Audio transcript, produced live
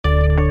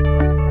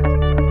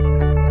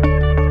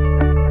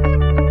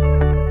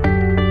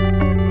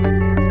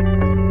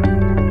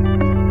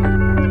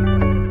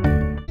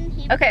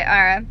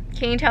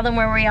Can you tell them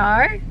where we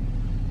are?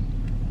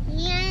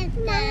 Yes.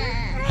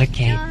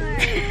 Okay.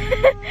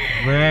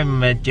 We're in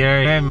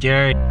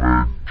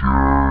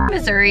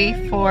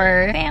Missouri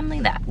for family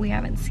that we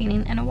haven't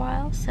seen in a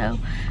while. So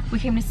we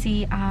came to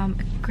see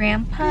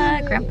Grandpa.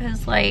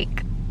 Grandpa's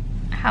like,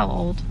 how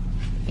old?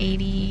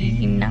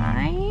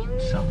 89?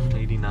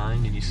 Something,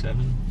 89,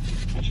 87.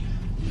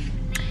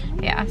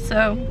 Yeah,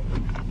 so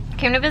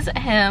came to visit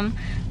him.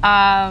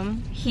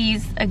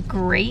 He's a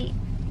great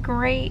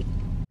grandpa.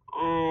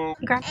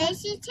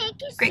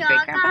 Great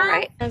grandpa,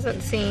 right?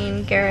 Hasn't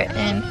seen Garrett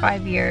in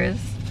 5 years.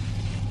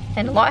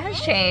 And a lot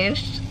has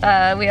changed.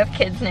 We have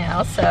kids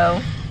now,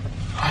 so.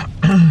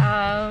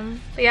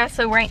 But yeah,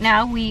 so right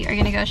now we are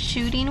gonna go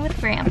shooting with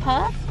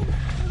Grandpa.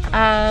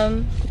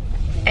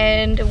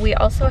 And we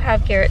also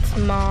have Garrett's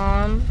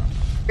mom,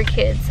 her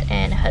kids,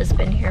 and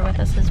husband here with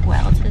us as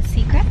well to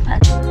see Grandpa.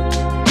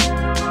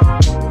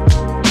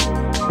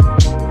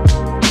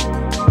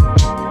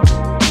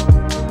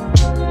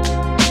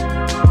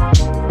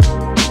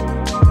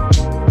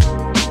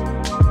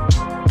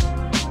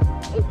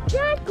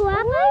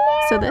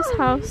 So this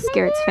house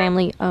Garrett's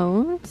family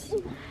owns,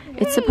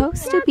 it's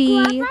supposed to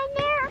be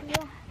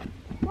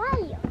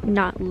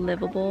not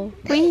livable.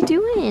 What are you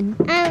doing?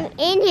 I'm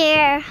in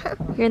here.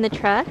 You're in the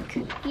truck?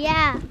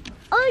 Yeah.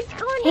 Oh, it's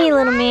going Hey,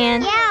 little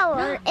man. Yeah,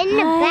 we're in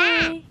the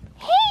back.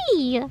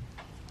 Hey!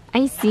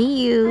 I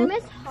see you. I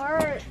miss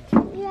Heart.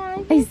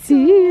 Yeah, I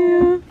see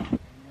you.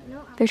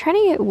 They're trying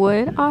to get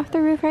wood off the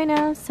roof right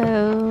now,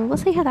 so we'll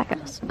see how that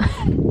goes.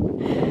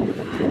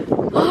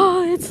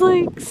 Oh, it's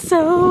like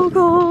so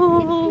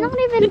cold. It's not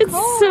even It's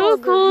cold. so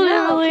cold,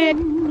 Emily.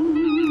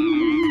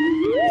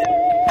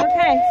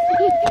 Okay.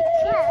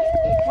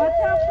 Watch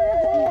out for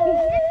the hole.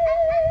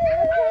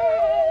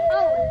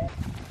 Oh.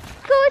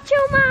 Go with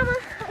your mama.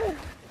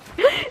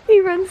 He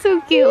runs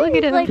so cute. Look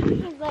at him.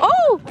 He's like,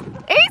 oh,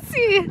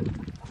 AC.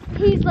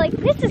 he's like,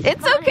 this is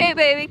It's fine. okay,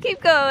 baby.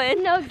 Keep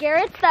going. No,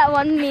 Garrett's that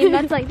one meme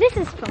that's like, this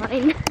is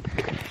fine.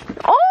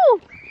 Oh!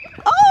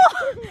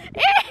 Oh!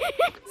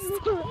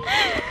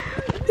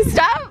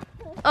 Stop!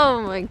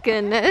 Oh my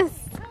goodness.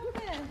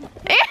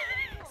 AC,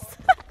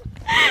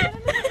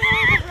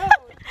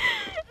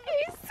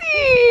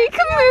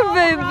 come here,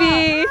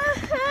 baby.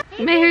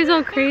 My hair's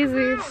all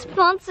crazy.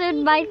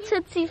 Sponsored by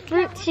Tootsie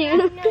Fruit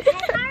Chew.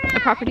 A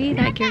property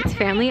that Garrett's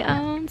family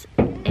owns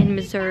in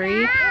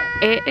Missouri.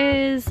 It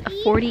is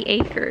 40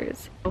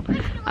 acres.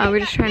 We're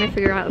just trying to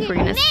figure out if we're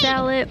gonna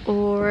sell it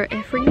or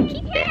if we're gonna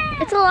keep it.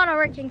 It's a lot of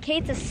work, and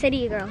Kate's a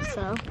city girl,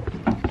 so.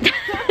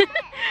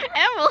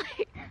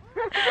 Emily.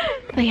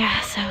 But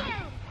yeah, so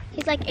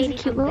He's like he's 80 a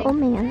cute little old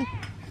man.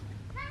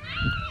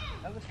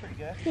 That looks pretty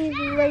good. He's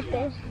right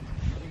there.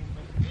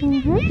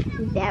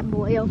 That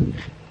boy. And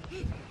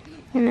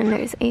then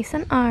there's Ace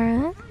and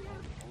Ara.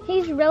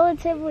 He's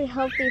relatively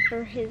healthy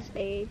for his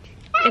age.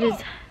 It is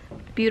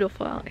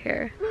beautiful out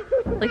here.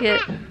 Look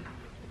at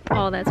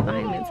all that's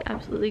behind me. It's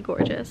absolutely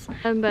gorgeous.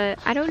 But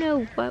I don't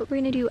know what we're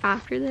gonna do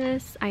after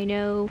this. I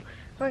know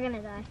We're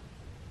gonna die.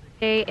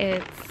 today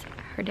it's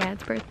her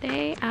dad's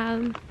birthday.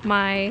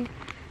 My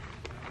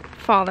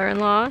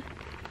father-in-law,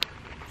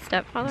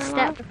 stepfather-in-law.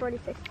 Step for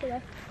 46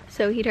 today.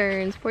 So he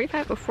turns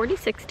 45 or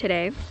 46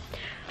 today.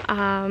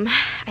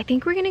 I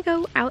think we're gonna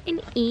go out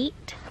and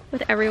eat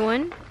with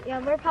everyone. Yeah,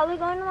 we're probably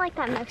going to like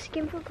that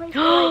Mexican food place.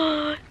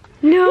 No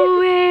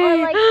way! Or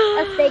like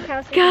a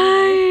steakhouse.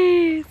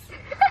 Guys!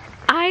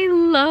 I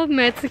love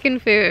Mexican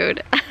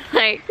food.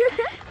 Like,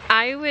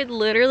 I would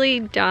literally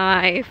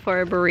die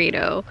for a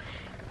burrito.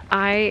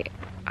 I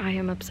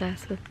am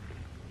obsessed with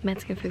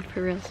Mexican food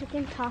for real.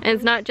 Chicken tacos. And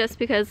it's not just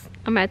because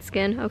I'm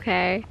Mexican,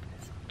 okay?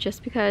 It's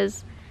just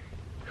because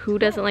who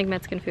doesn't like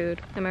Mexican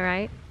food? Am I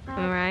right?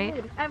 Am I right?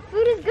 Food.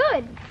 Food is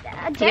good.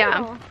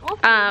 General.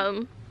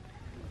 Yeah.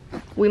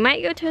 We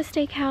might go to a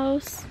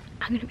steakhouse.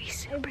 I'm gonna be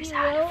super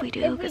sad if we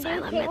do because I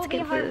love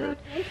Mexican food.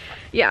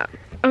 Yeah,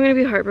 I'm gonna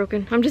be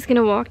heartbroken. I'm just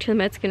gonna walk to the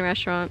Mexican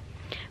restaurant.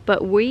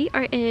 But we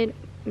are in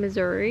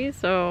Missouri,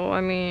 so I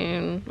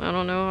mean, I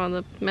don't know how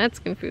the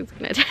Mexican food's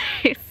gonna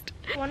taste.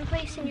 One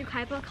place in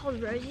Ukaipa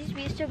called Rosie's.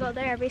 We used to go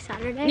there every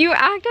Saturday. You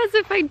act as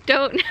if I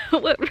don't know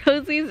what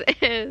Rosie's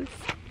is.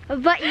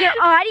 But your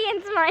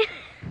audience might.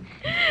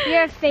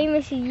 You're a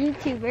famous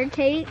YouTuber,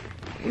 Kate,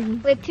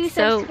 with 2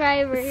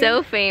 subscribers.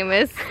 So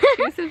famous.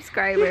 2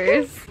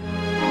 subscribers.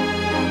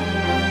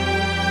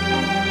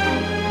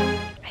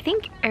 I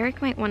think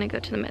Eric might want to go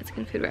to the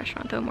Mexican food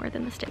restaurant though more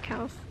than the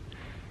steakhouse.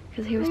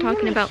 Because he was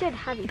talking about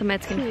the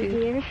Mexican food.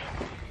 Dear.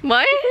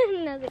 What?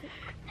 No,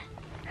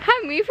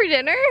 Have me for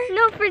dinner?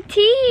 no, for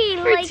tea.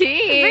 For like,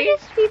 tea?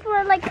 British people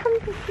are like, come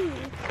to tea.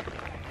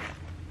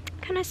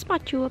 Can I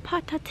spot you a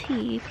pot of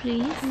tea,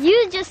 please?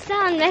 You just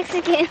sound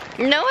Mexican.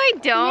 No, I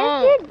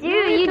don't. Yes,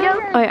 you do. You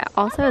don't. Oh yeah,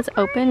 also it's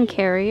open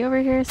carry over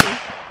here, so.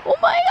 Oh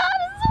my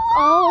god, it's so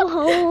Oh,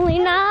 holy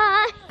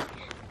night.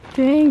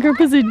 dang,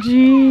 Grandpa's a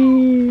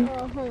G.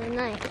 Oh, holy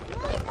night.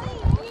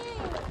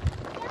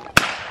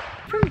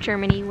 From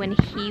Germany when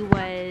he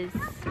was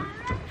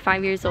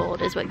 5 years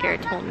old is what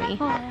Garrett told me.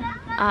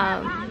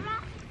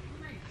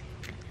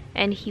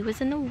 and he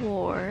was in the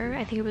war.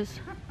 I think it was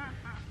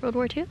World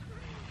War II.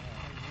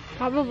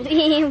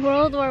 Probably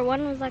World War I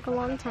was like a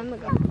long time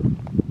ago.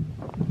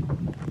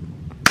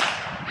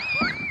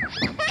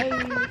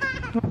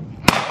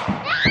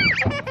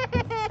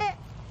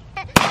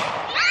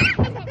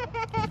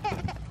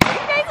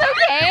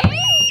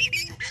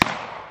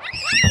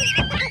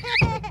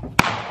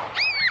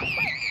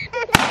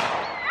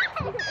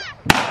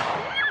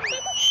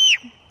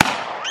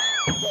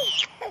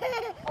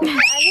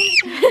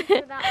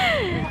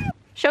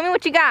 Show me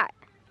what you got.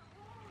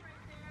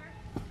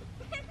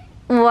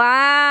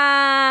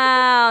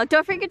 Wow.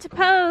 Don't forget to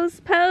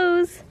pose.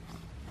 Pose.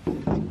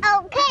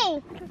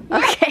 Okay.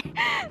 Okay.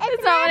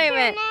 That's not what I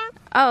meant.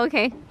 Oh,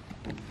 okay.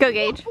 Go,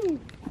 Gage.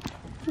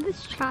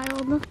 This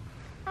child. What?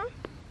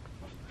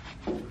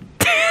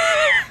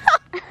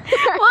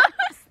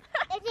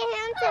 It's a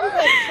handsome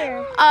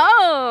picture.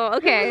 Oh,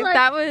 okay. Like,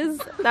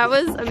 that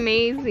was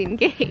amazing,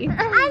 Gage.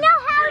 I know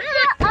how to.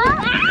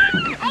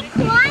 It's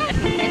what?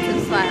 It's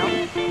a smile.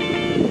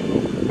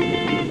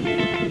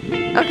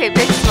 Okay,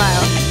 big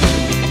smile.